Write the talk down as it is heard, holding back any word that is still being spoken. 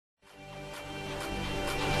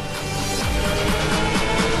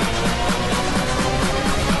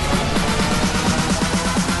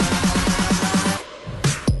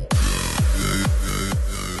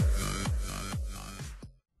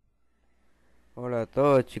Hola a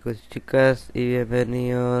todos chicos y chicas y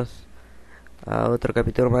bienvenidos a otro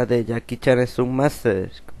capítulo más de Jackie Chan Stuntmaster.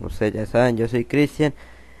 Como ustedes ya saben, yo soy Christian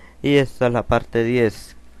y esta es la parte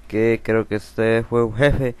 10, que creo que este fue un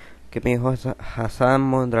jefe que me dijo Hassan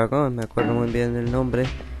Mondragón, me acuerdo muy bien del nombre,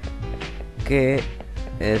 que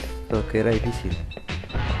esto que era difícil.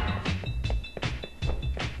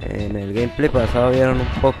 En el gameplay pasado vieron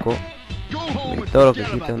un poco de todo lo que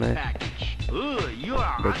quita una vez,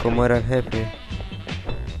 de cómo era el jefe.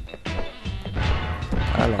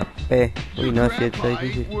 A la P. Uy, no, si está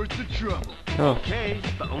difícil. No.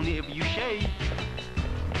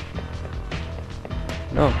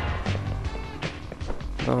 No.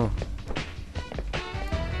 No.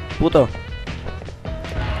 Puto.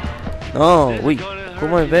 No, uy.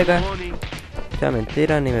 ¿Cómo es Vega? Ya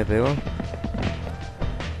mentira, ni me pegó.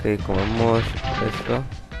 Ok, comemos esto.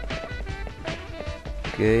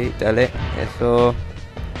 Ok, dale. Eso.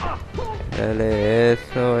 Dale,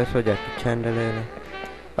 eso, Jackie Chan, dale.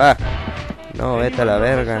 Ah, no, vete a la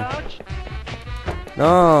verga.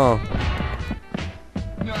 No.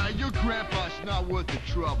 Nah, your grandpa's not worth the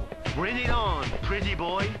trouble. Bring it on, pretty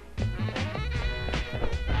boy.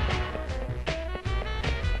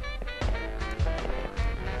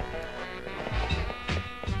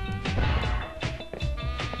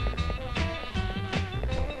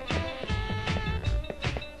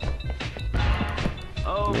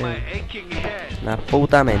 Oh, my aching head. Una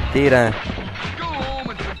puta mentira. Go home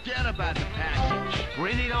and forget about the passage.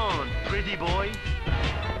 Bring it on, pretty boy.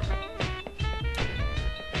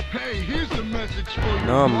 Hey, here's a message for you.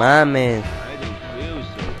 No mames. I don't feel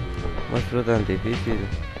so good. Monstruo tan difícil.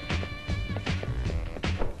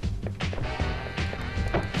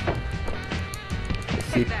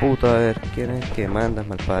 Sí, puto, a ver, ¿quién es que manda,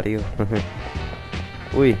 malparido?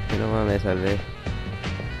 Uy, no mames, salvé.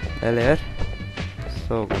 Dale, a ver.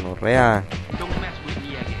 Eso, gonorrea. Don't mess with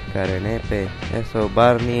me again. Carenepe. Eso,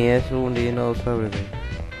 Barney es un dinosaurio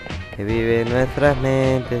que vive en nuestras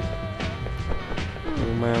mentes.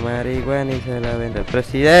 Fuma marihuana y se la vende al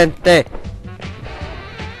presidente.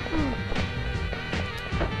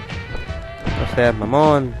 No seas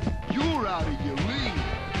mamón. You're out of your league.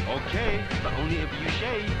 Okay, but only if you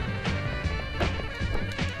shave.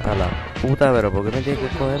 A la puta, pero ¿por qué me tienes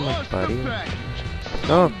que coger You más lost the parido? package.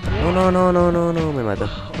 No, no, me mata. I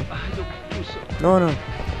don't feel so good. No.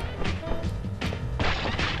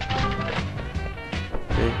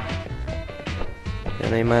 Sí. Ya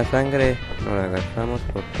no hay más sangre, no la gastamos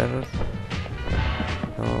por perros.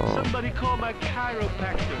 No, Somebody call my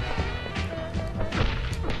chiropractor.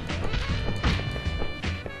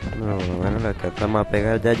 no, bueno, la alcanzamos a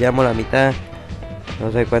pegar, ya llevamos la mitad.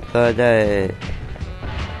 No sé cuánto haya de...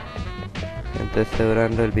 Entonces esté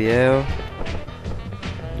durando el video.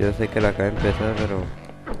 Yo sé que la acaba de empezar, pero...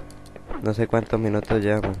 No sé cuántos minutos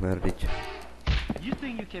llevamos, mejor dicho. You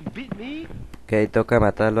think you can beat me? Que ahí toca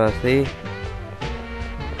matarlo así.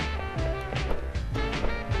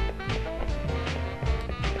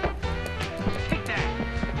 Take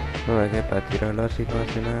that. No, es que para tirarlo así no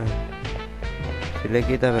hace nada. Sí le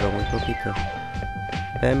quita, pero muy poquito.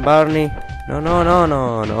 Ven, Barney. No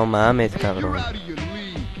mames, You're cabrón. out of your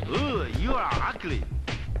league. You are ugly.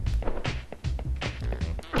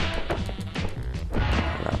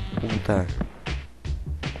 La puta.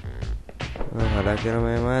 Ojalá que no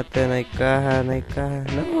me maten. No hay caja.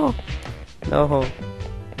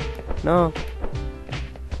 No.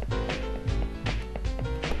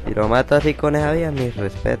 Si lo mato así con esa vía, mis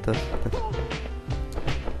respetos.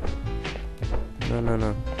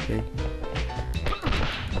 No.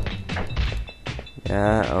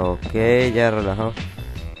 Ok. Ya relajó.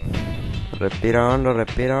 Respira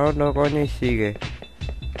hondo, coño, y sigue.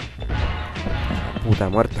 Puta,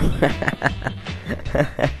 muerto.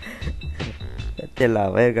 Vete la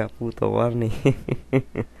verga, puto Barney.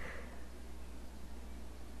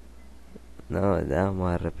 No, ya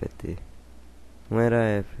vamos a repetir. ¿Cómo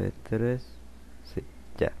era F3? Sí,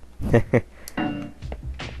 ya.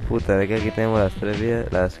 Puta, de que aquí tenemos las 3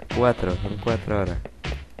 vidas, las 4, son 4 ahora.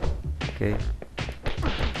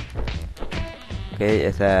 Ok,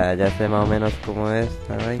 esa ya sé más o menos cómo es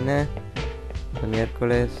esta vaina. El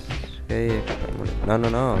miércoles. Ok,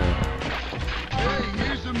 no. Hey,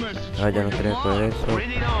 here's a message Ah, for ya no your quería mom. poner eso.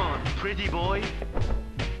 Bring it on, pretty boy.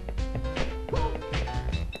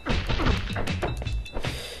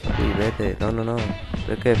 Uy, vete, no.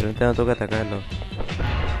 Es que de frente no toca atacarlo.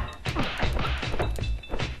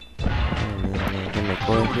 Mira, que me So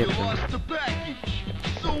coge you cierto. lost the package.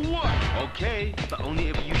 So what? Okay, but only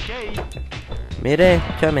if you shave. Mire,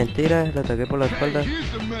 echa mentira, lo ataqué por la espalda. Hey,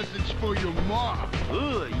 here's a message for your mom.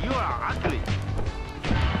 You are ugly.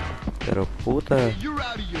 Pero puta, Hey, you're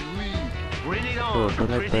out of your league. Bring it ¿el on, botón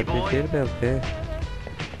de pretty Parte boy. sirve o qué?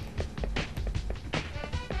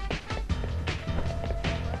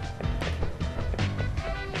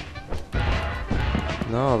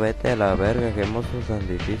 No, vete a la verga, que mozo tan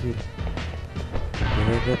difícil.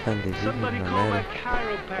 ¿Qué es eso tan difícil, Somebody call manera? my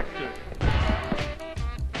chiropractor.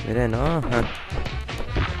 Mire, no, ajá.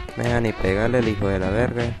 Me deja ni pegarle el hijo de la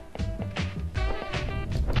verga.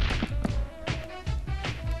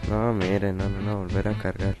 No, mire, no, volver a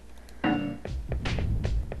cargar.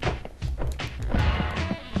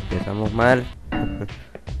 Empezamos mal.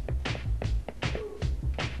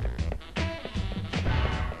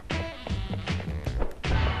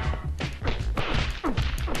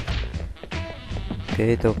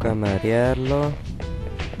 Ok, toca marearlo.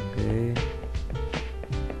 Ok.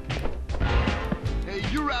 Hey,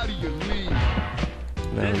 you're out of your league.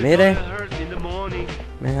 No, This is mire, gonna hurt in the morning.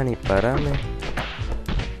 me deja ni pararme.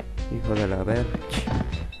 Hijo de la verga.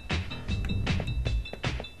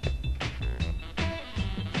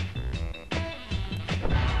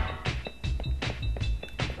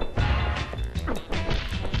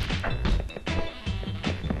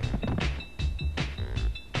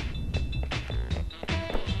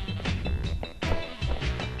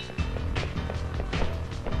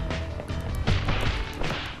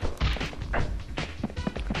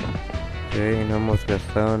 Ok, no hemos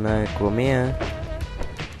gastado nada de comida.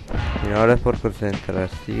 Y ahora es por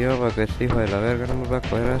concentración, porque este hijo de la verga no nos va a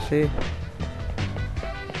coger así.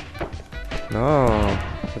 No,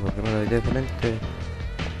 ¿por qué me lo doy de frente?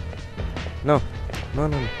 No.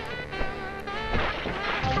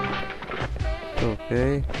 Ok.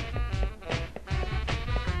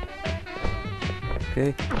 Ok,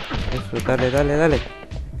 eso, dale.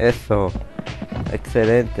 Eso.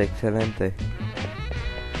 Excelente.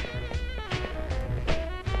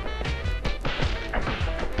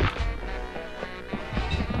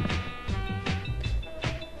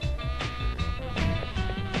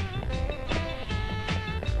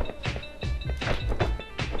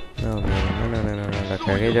 No, la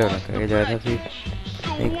cagué yo, es así.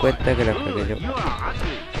 Me di cuenta que la cagué yo. You are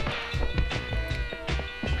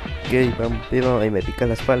ugly. Ok, vamos, y me pica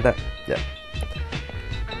la espalda. Ya.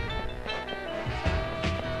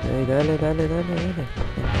 Ey, dale.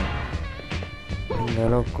 Venga,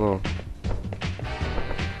 loco.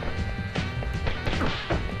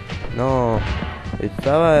 No,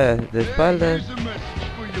 estaba de espaldas. Here's a message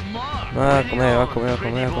for your mom. No, va a Bring it comer, on,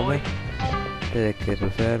 pretty boy. Antes de que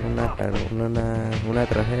suceda una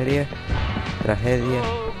tragedia.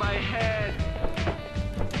 Oh, my head.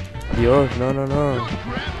 Dios, no. Your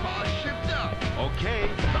grandpa shipped out. Okay,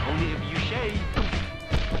 but only if you shave.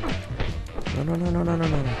 No.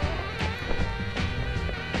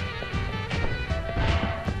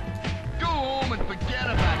 Go home and forget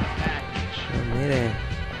about the package. No, mire.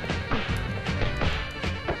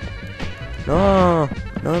 No.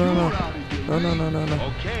 You're out of your league. No.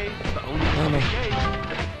 Okay, but only if No. you shave.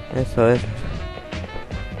 Eso.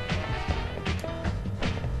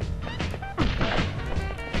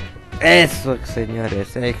 Eso,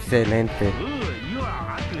 señores, excelente. Ooh, you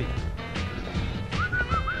are ugly.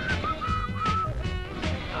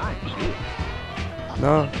 Hi, shit.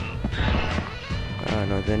 No.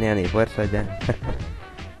 No tenía ni fuerza ya.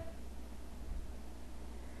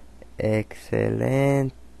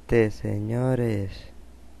 Excelente, señores.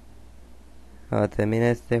 Cuando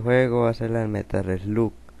termine este juego va a ser el Metal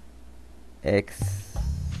Slug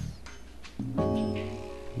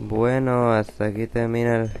Bueno, hasta aquí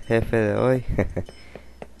termina el jefe de hoy.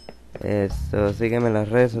 Esto, sígueme en las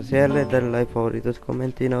redes sociales, dale like, favoritos,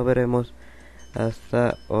 comenta y nos veremos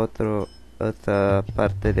hasta otra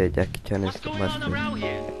parte de Jackie Chan What's going on Stuntmaster. around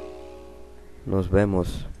here? Nos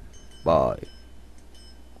vemos. Bye.